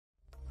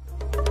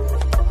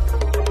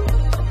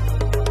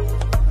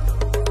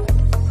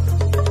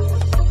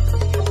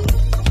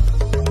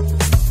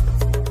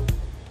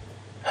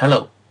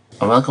Hello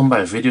and welcome by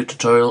a video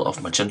tutorial of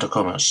Magento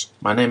Commerce.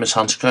 My name is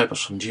Hans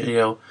Kuipers from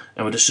Girio,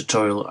 and with this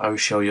tutorial I will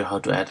show you how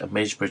to add a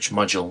MageBridge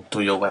module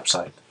to your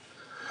website.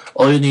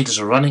 All you need is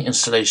a running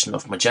installation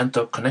of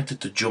Magento connected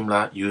to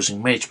Joomla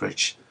using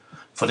MageBridge.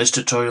 For this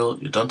tutorial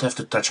you don't have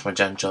to touch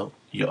Magento,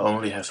 you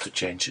only have to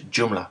change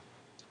Joomla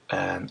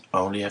and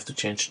only have to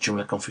change the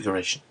Joomla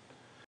configuration.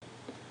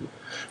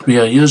 We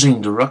are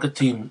using the Rocket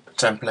Team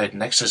template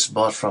Nexus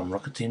bought from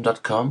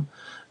rocketteam.com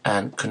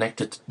and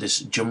connected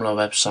this Joomla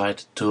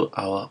website to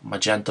our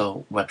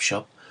Magento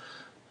webshop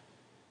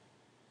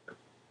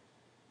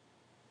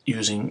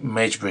using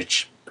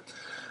MageBridge.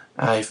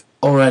 I've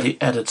already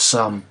added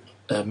some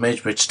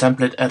MageBridge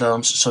template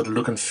add-ons, so the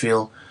look and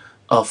feel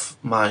of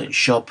my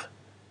shop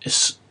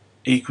is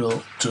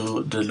equal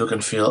to the look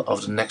and feel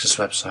of the Nexus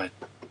website.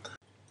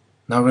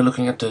 Now we're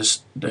looking at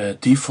the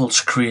default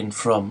screen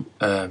from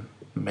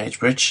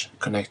MageBridge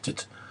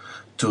connected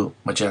to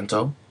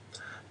Magento.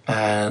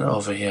 And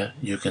over here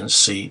you can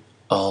see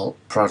all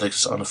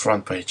products on the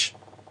front page.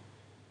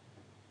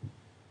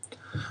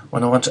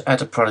 When I want to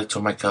add a product to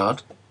my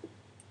cart,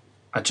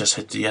 I just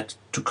hit the Add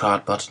to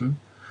Cart button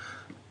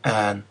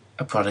and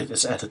a product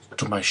is added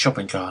to my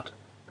shopping cart.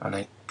 And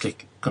I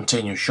click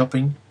Continue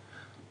Shopping.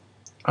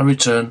 I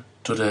return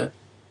to the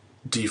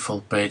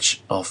default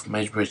page of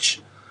MageBridge.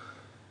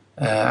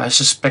 I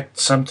suspect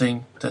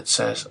something that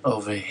says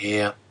over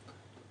here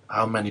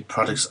how many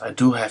products I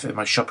do have in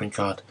my shopping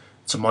cart.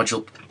 It's a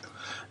module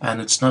and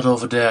it's not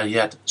over there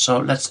yet, so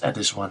let's add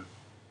this one.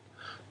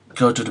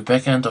 Go to the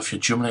back end of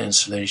your Joomla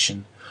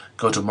installation,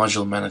 go to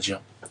Module Manager.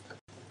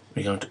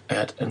 We're going to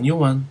add a new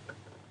one.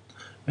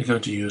 We're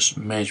going to use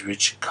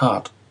MageBridge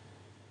Cart.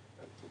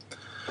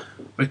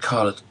 We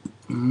call it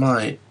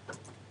My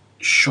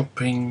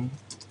Shopping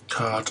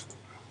Cart.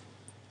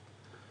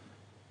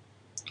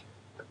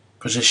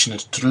 Position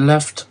it to the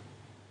left,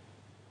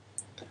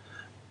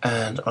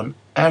 and on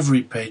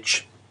every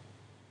page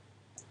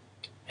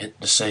hit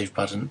the save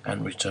button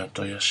and return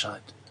to your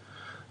site.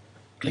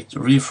 Click the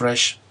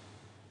refresh,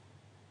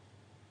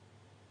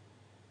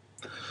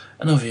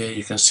 and over here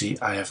you can see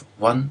I have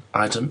one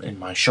item in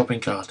my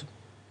shopping cart.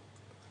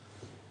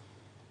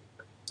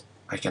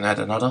 I can add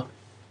another.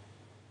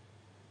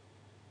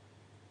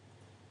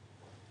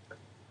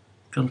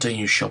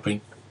 Continue shopping,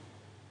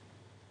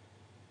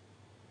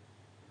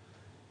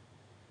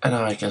 and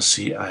now I can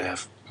see I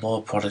have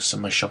more products in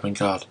my shopping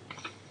cart.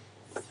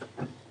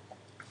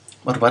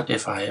 But what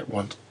if I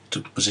want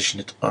to position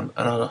it on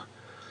another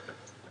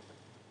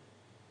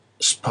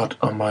spot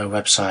on my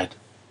website?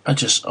 I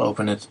just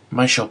open it,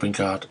 my shopping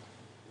cart,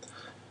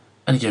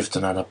 and give it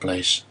another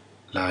place,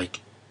 like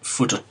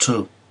footer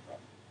 2.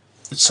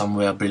 It's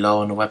somewhere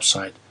below on the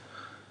website.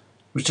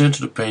 Return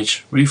to the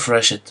page,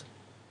 refresh it,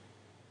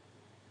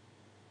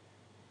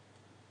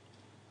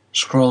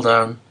 scroll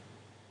down,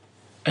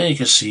 and you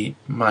can see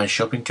my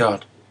shopping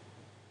cart.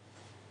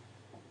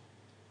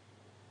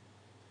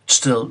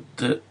 Still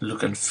the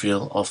look and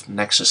feel of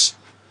Nexus.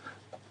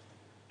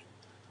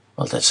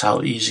 Well, that's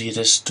how easy it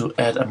is to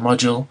add a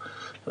module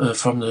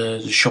from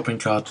the shopping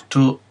cart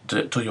to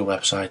your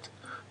website.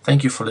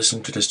 Thank you for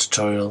listening to this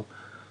tutorial.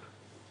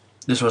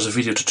 This was a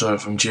video tutorial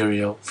from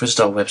Girio.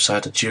 Visit our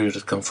website at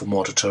girio.com for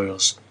more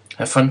tutorials.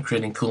 Have fun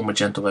creating cool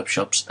Magento web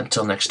shops.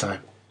 Until next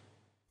time.